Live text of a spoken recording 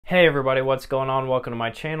Hey everybody, what's going on? Welcome to my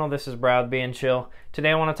channel. This is Brad being chill. Today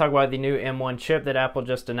I want to talk about the new M1 chip that Apple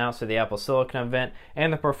just announced at the Apple Silicon event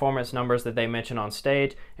and the performance numbers that they mentioned on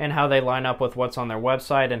stage and how they line up with what's on their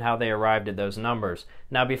website and how they arrived at those numbers.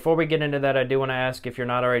 Now before we get into that, I do want to ask, if you're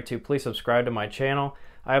not already to, please subscribe to my channel.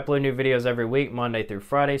 I upload new videos every week, Monday through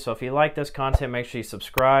Friday, so if you like this content, make sure you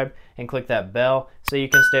subscribe and click that bell so you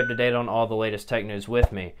can stay up to date on all the latest tech news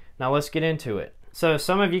with me. Now let's get into it. So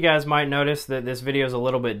some of you guys might notice that this video is a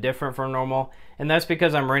little bit different from normal, and that's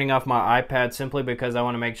because I'm reading off my iPad simply because I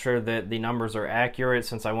want to make sure that the numbers are accurate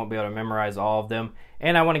since I won't be able to memorize all of them,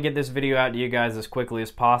 and I want to get this video out to you guys as quickly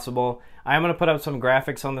as possible. I'm going to put up some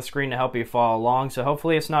graphics on the screen to help you follow along, so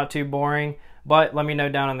hopefully it's not too boring, but let me know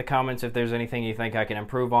down in the comments if there's anything you think I can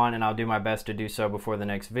improve on, and I'll do my best to do so before the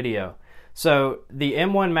next video. So the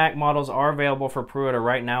M1 Mac models are available for pre-order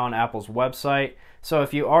right now on Apple's website. So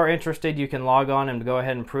if you are interested, you can log on and go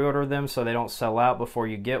ahead and pre-order them so they don't sell out before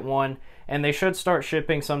you get one. And they should start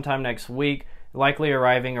shipping sometime next week, likely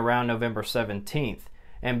arriving around November 17th.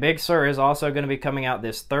 And Big Sur is also going to be coming out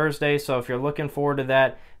this Thursday, so if you're looking forward to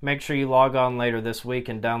that, make sure you log on later this week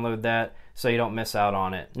and download that so you don't miss out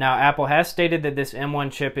on it. Now, Apple has stated that this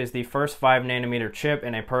M1 chip is the first 5nm chip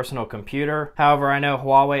in a personal computer. However, I know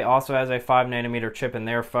Huawei also has a 5nm chip in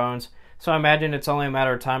their phones, so I imagine it's only a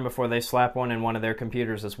matter of time before they slap one in one of their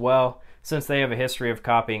computers as well, since they have a history of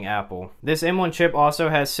copying Apple. This M1 chip also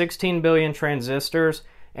has 16 billion transistors,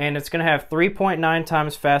 and it's going to have 3.9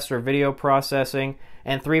 times faster video processing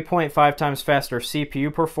and 3.5 times faster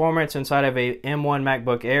CPU performance inside of a M1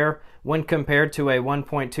 MacBook Air when compared to a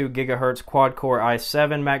 1.2 GHz quad-core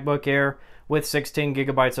i7 MacBook Air with 16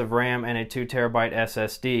 GB of RAM and a 2 TB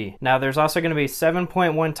SSD. Now there's also going to be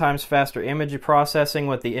 7.1 times faster image processing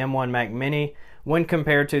with the M1 Mac Mini when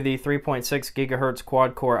compared to the 3.6 GHz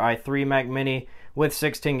quad-core i3 Mac Mini with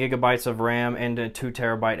 16 GB of RAM and a 2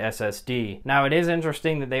 TB SSD. Now it is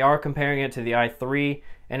interesting that they are comparing it to the i3,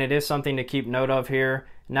 and it is something to keep note of here.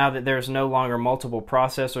 Now that there's no longer multiple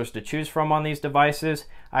processors to choose from on these devices,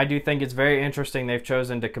 I do think it's very interesting they've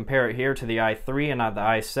chosen to compare it here to the i3 and not the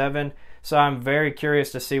i7. So I'm very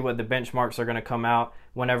curious to see what the benchmarks are going to come out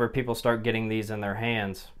whenever people start getting these in their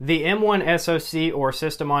hands. The M1 SoC, or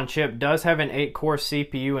System on Chip, does have an 8-core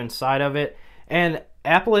CPU inside of it, and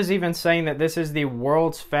Apple is even saying that this is the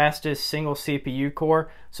world's fastest single CPU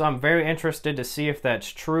core, so I'm very interested to see if that's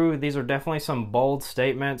true. These are definitely some bold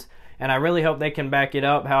statements, and I really hope they can back it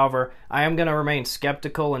up. However, I am going to remain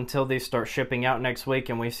skeptical until these start shipping out next week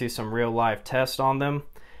and we see some real live tests on them.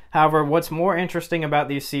 However, what's more interesting about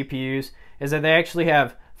these CPUs is that they actually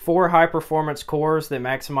have 4 high-performance cores that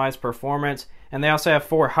maximize performance, and they also have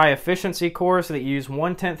 4 high-efficiency cores that use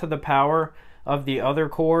 1/10 of the power of the other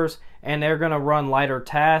cores, and they're going to run lighter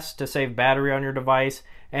tasks to save battery on your device.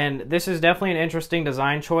 And this is definitely an interesting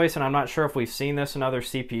design choice, and I'm not sure if we've seen this in other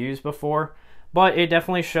CPUs before, but it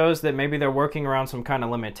definitely shows that maybe they're working around some kind of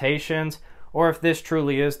limitations, or if this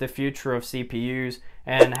truly is the future of CPUs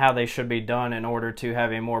and how they should be done in order to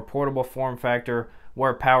have a more portable form factor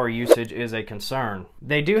where power usage is a concern.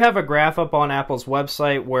 They do have a graph up on Apple's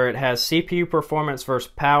website where it has CPU performance versus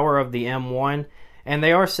power of the M1, and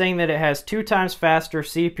they are saying that it has 2 times faster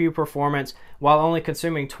CPU performance while only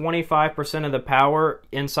consuming 25% of the power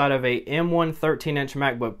inside of a M1 13-inch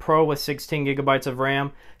MacBook Pro with 16 GB of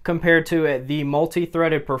RAM compared to the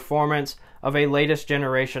multi-threaded performance of a latest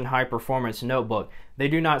generation high-performance notebook. They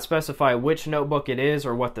do not specify which notebook it is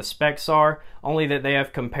or what the specs are, only that they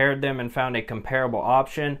have compared them and found a comparable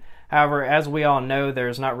option. However, as we all know,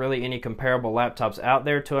 there's not really any comparable laptops out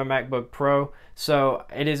there to a MacBook Pro, so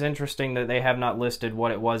it is interesting that they have not listed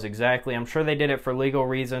what it was exactly. I'm sure they did it for legal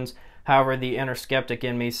reasons. However, the inner skeptic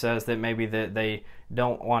in me says that maybe that they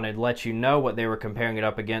don't want to let you know what they were comparing it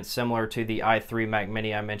up against, similar to the i3 Mac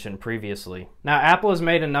Mini I mentioned previously. Now, Apple has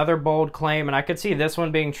made another bold claim, and I could see this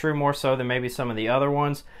one being true more so than maybe some of the other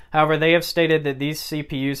ones. However, they have stated that these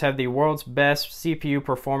CPUs have the world's best CPU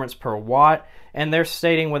performance per watt, and they're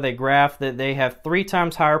stating with a graph that they have 3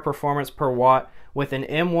 times higher performance per watt with an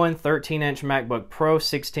M1 13-inch MacBook Pro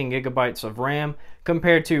 16 GB of RAM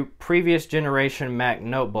compared to previous generation Mac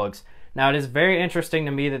notebooks. Now, it is very interesting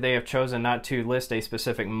to me that they have chosen not to list a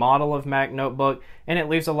specific model of Mac notebook, and it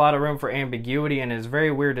leaves a lot of room for ambiguity, and it is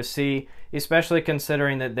very weird to see, especially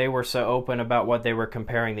considering that they were so open about what they were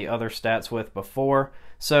comparing the other stats with before.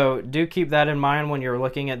 So do keep that in mind when you're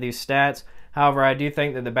looking at these stats. However, I do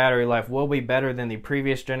think that the battery life will be better than the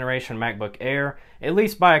previous generation MacBook Air, at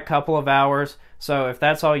least by a couple of hours. So if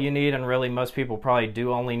that's all you need, and really most people probably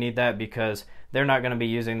do only need that because they're not going to be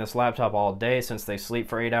using this laptop all day since they sleep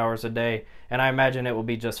for 8 hours a day, and I imagine it will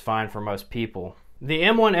be just fine for most people. The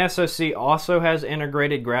M1 SoC also has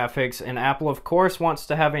integrated graphics, and Apple of course wants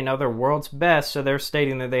to have another world's best, so they're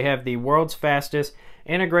stating that they have the world's fastest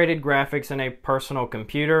integrated graphics in a personal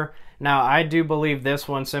computer. Now, I do believe this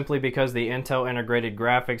one simply because the Intel integrated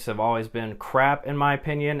graphics have always been crap in my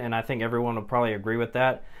opinion, and I think everyone will probably agree with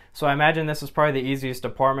that. So I imagine this is probably the easiest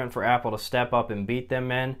department for Apple to step up and beat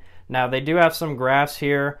them in. Now, they do have some graphs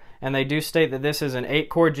here, and they do state that this is an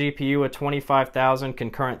 8-core GPU with 25,000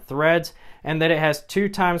 concurrent threads, and that it has 2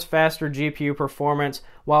 times faster GPU performance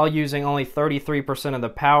while using only 33% of the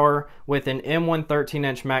power with an M1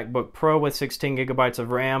 13-inch MacBook Pro with 16 gigabytes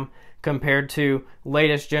of RAM compared to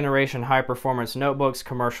latest generation high-performance notebooks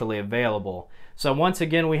commercially available. So once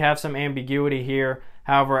again, we have some ambiguity here.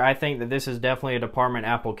 However, I think that this is definitely a department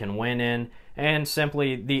Apple can win in, and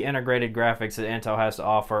simply the integrated graphics that Intel has to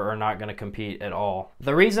offer are not going to compete at all.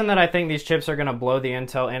 The reason that I think these chips are going to blow the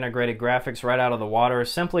Intel integrated graphics right out of the water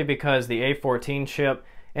is simply because the A14 chip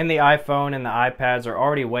in the iPhone and the iPads are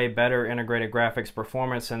already way better integrated graphics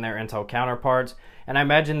performance than their Intel counterparts, and I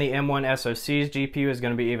imagine the M1 SoC's GPU is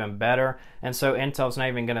going to be even better, and so Intel's not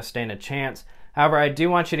even going to stand a chance. However, I do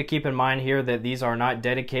want you to keep in mind here that these are not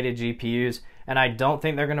dedicated GPUs, and I don't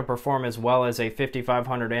think they're going to perform as well as a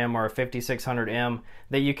 5500M or a 5600M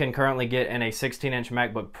that you can currently get in a 16-inch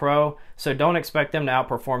MacBook Pro, so don't expect them to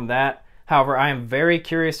outperform that. However, I am very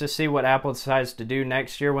curious to see what Apple decides to do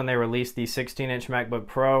next year when they release the 16-inch MacBook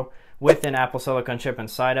Pro with an Apple Silicon chip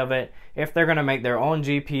inside of it. If they're going to make their own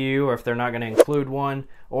GPU, or if they're not going to include one,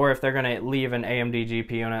 or if they're going to leave an AMD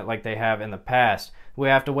GPU in it like they have in the past. We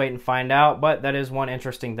have to wait and find out, but that is one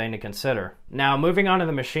interesting thing to consider. Now, moving on to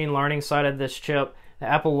the machine learning side of this chip,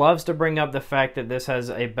 Apple loves to bring up the fact that this has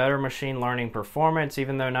a better machine learning performance,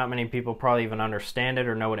 even though not many people probably even understand it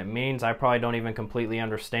or know what it means. I probably don't even completely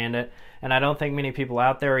understand it, and I don't think many people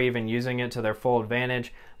out there are even using it to their full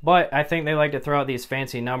advantage. But I think they like to throw out these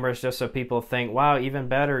fancy numbers just so people think, wow, even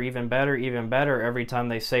better, even better, even better every time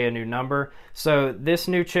they say a new number. So this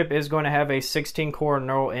new chip is going to have a 16-core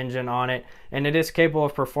neural engine on it, and it is capable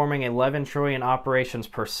of performing 11 trillion operations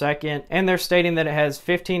per second. And they're stating that it has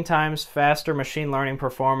 15 times faster machine learning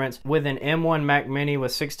performance with an M1 Mac Mini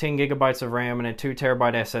with 16 gigabytes of RAM and a 2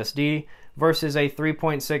 terabyte SSD versus a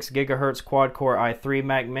 3.6 gigahertz quad-core i3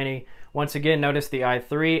 Mac Mini. Once again, notice the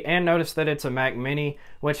i3, and notice that it's a Mac Mini,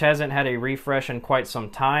 which hasn't had a refresh in quite some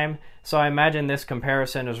time. So I imagine this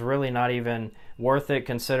comparison is really not even worth it,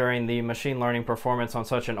 considering the machine learning performance on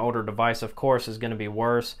such an older device, of course, is going to be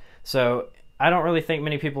worse. So I don't really think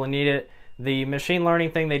many people need it. The machine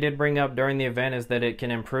learning thing they did bring up during the event is that it can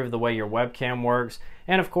improve the way your webcam works.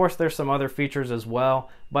 And of course, there's some other features as well,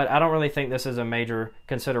 but I don't really think this is a major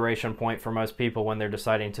consideration point for most people when they're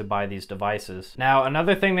deciding to buy these devices. Now,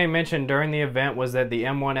 another thing they mentioned during the event was that the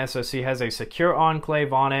M1 SoC has a Secure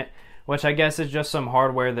Enclave on it, which I guess is just some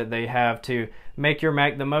hardware that they have to make your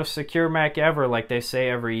Mac the most secure Mac ever, like they say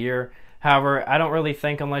every year. However, I don't really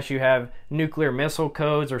think unless you have nuclear missile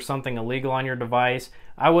codes or something illegal on your device,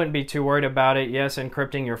 I wouldn't be too worried about it. Yes,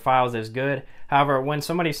 encrypting your files is good. However, when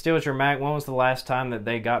somebody steals your Mac, when was the last time that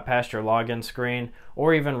they got past your login screen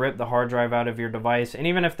or even ripped the hard drive out of your device? And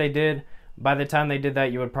even if they did, by the time they did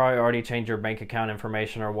that, you would probably already change your bank account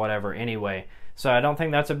information or whatever anyway. So I don't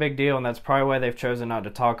think that's a big deal, and that's probably why they've chosen not to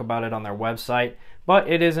talk about it on their website. But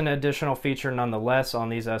it is an additional feature nonetheless on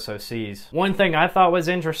these SoCs. One thing I thought was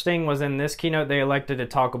interesting was in this keynote they elected to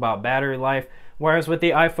talk about battery life, whereas with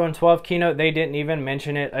the iPhone 12 keynote they didn't even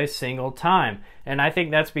mention it a single time. And I think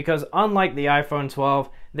that's because unlike the iPhone 12,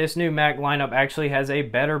 this new Mac lineup actually has a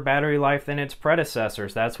better battery life than its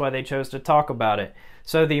predecessors. That's why they chose to talk about it.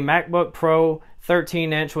 So the MacBook Pro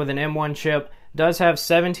 13-inch with an M1 chip does have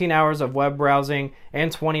 17 hours of web browsing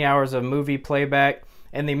and 20 hours of movie playback.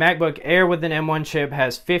 And the MacBook Air with an M1 chip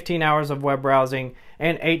has 15 hours of web browsing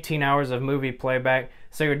and 18 hours of movie playback.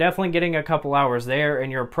 So you're definitely getting a couple hours there,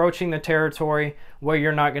 and you're approaching the territory where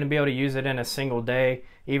you're not going to be able to use it in a single day,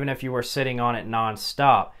 even if you were sitting on it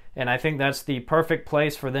non-stop. And I think that's the perfect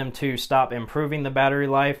place for them to stop improving the battery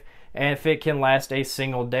life, and if it can last a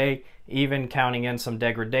single day, even counting in some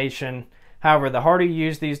degradation. However, the harder you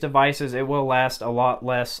use these devices, it will last a lot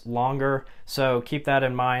less longer, so keep that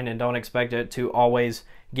in mind and don't expect it to always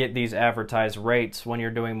get these advertised rates when you're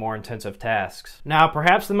doing more intensive tasks. Now,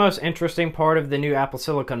 perhaps the most interesting part of the new Apple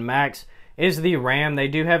Silicon Macs is the RAM. They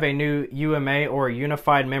do have a new UMA, or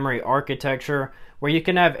Unified Memory Architecture, where you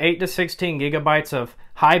can have 8 to 16 gigabytes of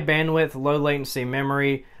high bandwidth, low latency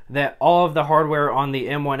memory that all of the hardware on the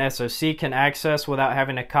M1 SoC can access without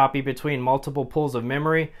having to copy between multiple pools of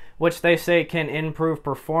memory, which they say can improve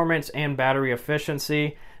performance and battery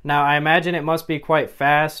efficiency. Now, I imagine it must be quite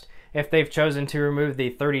fast, if they've chosen to remove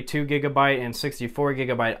the 32GB and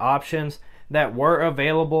 64GB options that were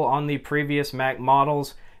available on the previous Mac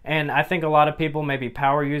models. And I think a lot of people, maybe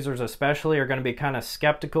power users especially, are going to be kind of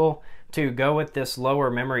skeptical to go with this lower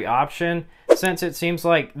memory option, since it seems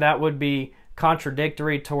like that would be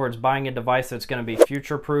contradictory towards buying a device that's going to be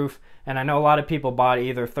future-proof. And I know a lot of people bought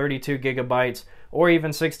either 32GB or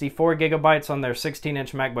even 64GB on their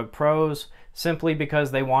 16-inch MacBook Pros simply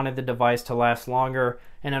because they wanted the device to last longer.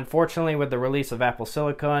 And unfortunately, with the release of Apple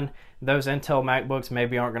Silicon, those Intel MacBooks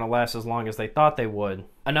maybe aren't going to last as long as they thought they would.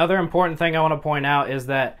 Another important thing I want to point out is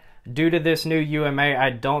that due to this new UMA,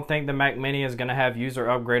 I don't think the Mac Mini is going to have user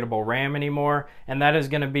upgradable RAM anymore, and that is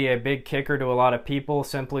going to be a big kicker to a lot of people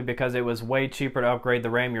simply because it was way cheaper to upgrade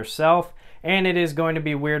the RAM yourself, and it is going to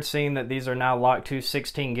be weird seeing that these are now locked to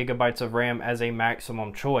 16GB of RAM as a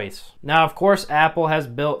maximum choice. Now, of course, Apple has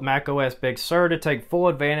built macOS Big Sur to take full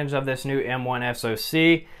advantage of this new M1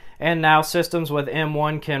 SoC, and now systems with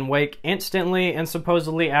M1 can wake instantly, and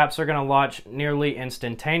supposedly apps are going to launch nearly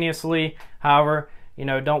instantaneously. However,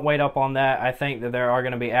 don't wait up on that. I think that there are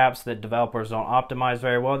going to be apps that developers don't optimize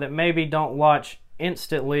very well that maybe don't launch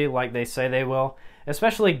instantly like they say they will,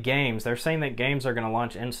 especially games. They're saying that games are going to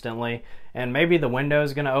launch instantly, and maybe the window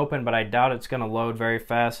is going to open, but I doubt it's going to load very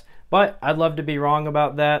fast. But I'd love to be wrong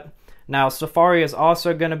about that. Now, Safari is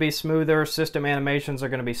also going to be smoother. System animations are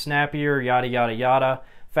going to be snappier, yada, yada, yada.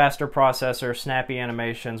 Faster processor, snappy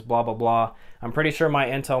animations, blah, blah, blah. I'm pretty sure my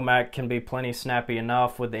Intel Mac can be plenty snappy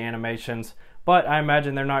enough with the animations, but I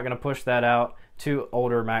imagine they're not going to push that out to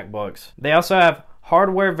older MacBooks. They also have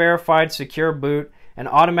hardware verified secure boot, and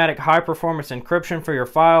automatic high performance encryption for your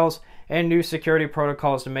files, and new security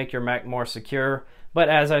protocols to make your Mac more secure. But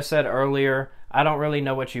as I said earlier, I don't really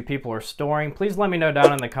know what you people are storing. Please let me know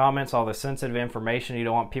down in the comments all the sensitive information you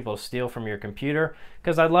don't want people to steal from your computer,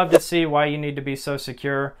 because I'd love to see why you need to be so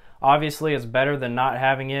secure. Obviously, it's better than not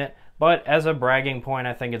having it, but as a bragging point,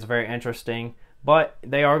 I think it's very interesting. But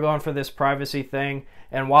they are going for this privacy thing,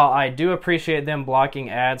 and while I do appreciate them blocking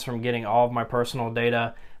ads from getting all of my personal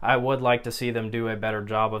data, I would like to see them do a better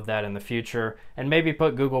job of that in the future and maybe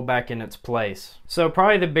put Google back in its place. So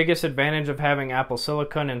probably the biggest advantage of having Apple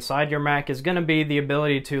Silicon inside your Mac is going to be the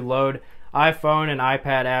ability to load iPhone and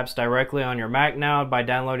iPad apps directly on your Mac now by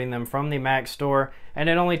downloading them from the Mac Store, and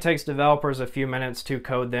it only takes developers a few minutes to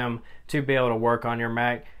code them to be able to work on your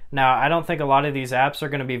Mac. Now, I don't think a lot of these apps are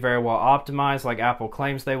going to be very well optimized like Apple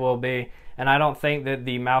claims they will be, and I don't think that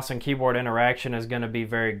the mouse and keyboard interaction is going to be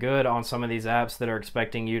very good on some of these apps that are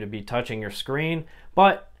expecting you to be touching your screen,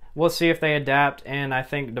 but we'll see if they adapt, and I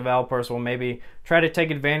think developers will maybe try to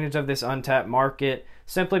take advantage of this untapped market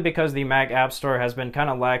simply because the Mac App Store has been kind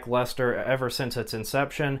of lackluster ever since its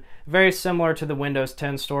inception, very similar to the Windows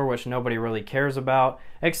 10 Store, which nobody really cares about,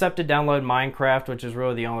 except to download Minecraft, which is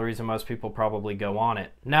really the only reason most people probably go on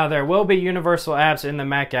it. Now, there will be universal apps in the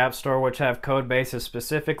Mac App Store which have code bases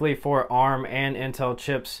specifically for ARM and Intel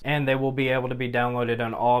chips, and they will be able to be downloaded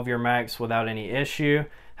on all of your Macs without any issue.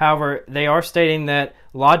 However, they are stating that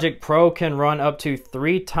Logic Pro can run up to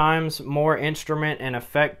 3 times more instrument and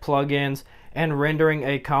effect plugins, and rendering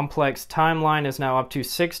a complex timeline is now up to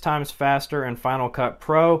 6 times faster in Final Cut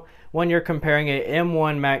Pro when you're comparing a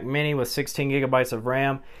M1 Mac Mini with 16GB of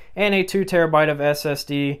RAM and a 2TB of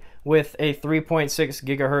SSD with a 3.6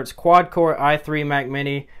 GHz quad-core i3 Mac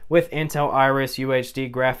Mini with Intel Iris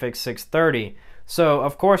UHD graphics 630. So,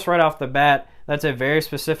 of course, right off the bat, that's a very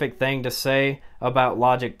specific thing to say about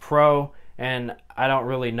Logic Pro, and I don't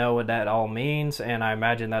really know what that all means, and I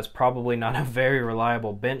imagine that's probably not a very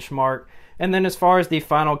reliable benchmark. And then as far as the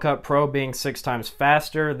Final Cut Pro being 6 times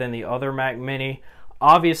faster than the other Mac Mini,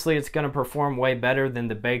 obviously it's going to perform way better than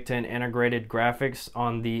the baked-in integrated graphics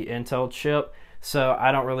on the Intel chip, so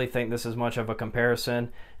I don't really think this is much of a comparison.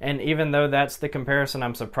 And even though that's the comparison,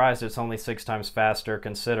 I'm surprised it's only 6 times faster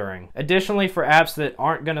considering. Additionally, for apps that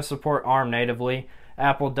aren't going to support ARM natively,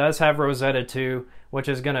 Apple does have Rosetta 2, which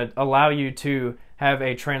is going to allow you to have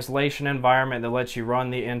a translation environment that lets you run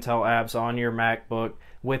the Intel apps on your MacBook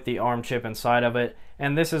with the ARM chip inside of it.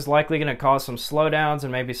 And this is likely going to cause some slowdowns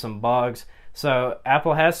and maybe some bugs. So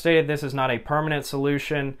Apple has stated this is not a permanent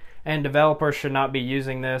solution, and developers should not be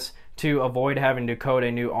using this to avoid having to code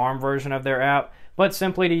a new ARM version of their app, but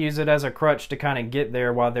simply to use it as a crutch to kind of get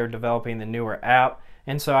there while they're developing the newer app.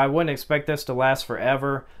 And so I wouldn't expect this to last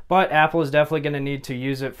forever, but Apple is definitely going to need to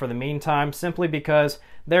use it for the meantime, simply because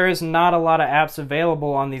there is not a lot of apps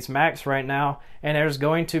available on these Macs right now, and there's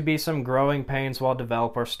going to be some growing pains while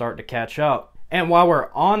developers start to catch up. And while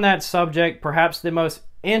we're on that subject, perhaps the most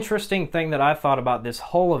interesting thing that I thought about this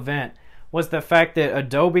whole event was the fact that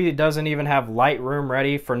Adobe doesn't even have Lightroom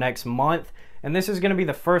ready for next month, and this is going to be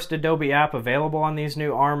the first Adobe app available on these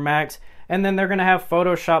new ARM Macs, and then they're going to have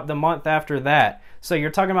Photoshop the month after that. So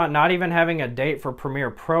you're talking about not even having a date for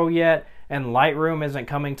Premiere Pro yet, and Lightroom isn't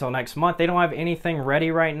coming till next month. They don't have anything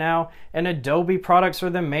ready right now, and Adobe products are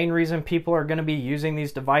the main reason people are going to be using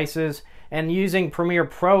these devices, and using Premiere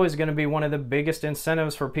Pro is going to be one of the biggest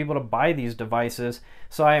incentives for people to buy these devices.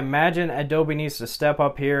 So I imagine Adobe needs to step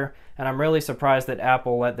up here, and I'm really surprised that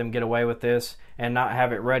Apple let them get away with this and not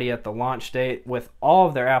have it ready at the launch date with all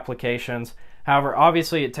of their applications. However,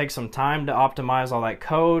 obviously it takes some time to optimize all that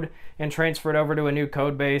code and transfer it over to a new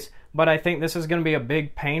code base, but I think this is going to be a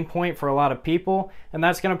big pain point for a lot of people, and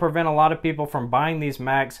that's going to prevent a lot of people from buying these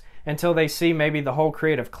Macs until they see maybe the whole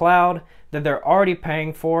Creative Cloud that they're already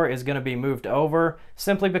paying for is going to be moved over,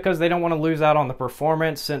 simply because they don't want to lose out on the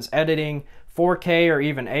performance, since editing 4K or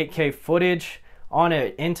even 8K footage on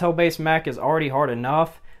an Intel-based Mac is already hard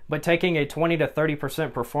enough, but taking a 20 to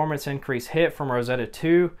 30% performance increase hit from Rosetta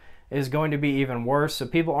 2 is going to be even worse. So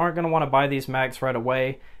people aren't going to want to buy these Macs right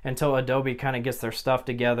away until Adobe kind of gets their stuff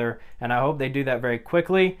together, and I hope they do that very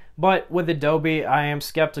quickly. But with Adobe, I am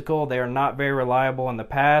skeptical. They are not very reliable in the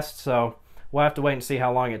past, so we'll have to wait and see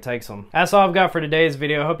how long it takes them. That's all I've got for today's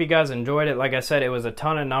video. I hope you guys enjoyed it. Like I said, it was a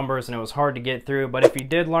ton of numbers and it was hard to get through, but if you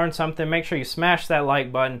did learn something, make sure you smash that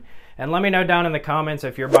like button, and let me know down in the comments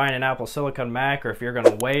if you're buying an Apple Silicon Mac or if you're going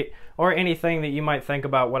to wait, or anything that you might think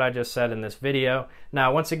about what I just said in this video.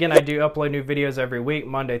 Now, once again, I do upload new videos every week,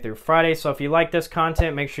 Monday through Friday, so if you like this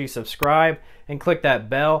content, make sure you subscribe and click that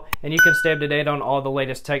bell, and you can stay up to date on all the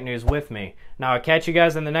latest tech news with me. Now, I'll catch you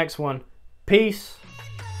guys in the next one. Peace.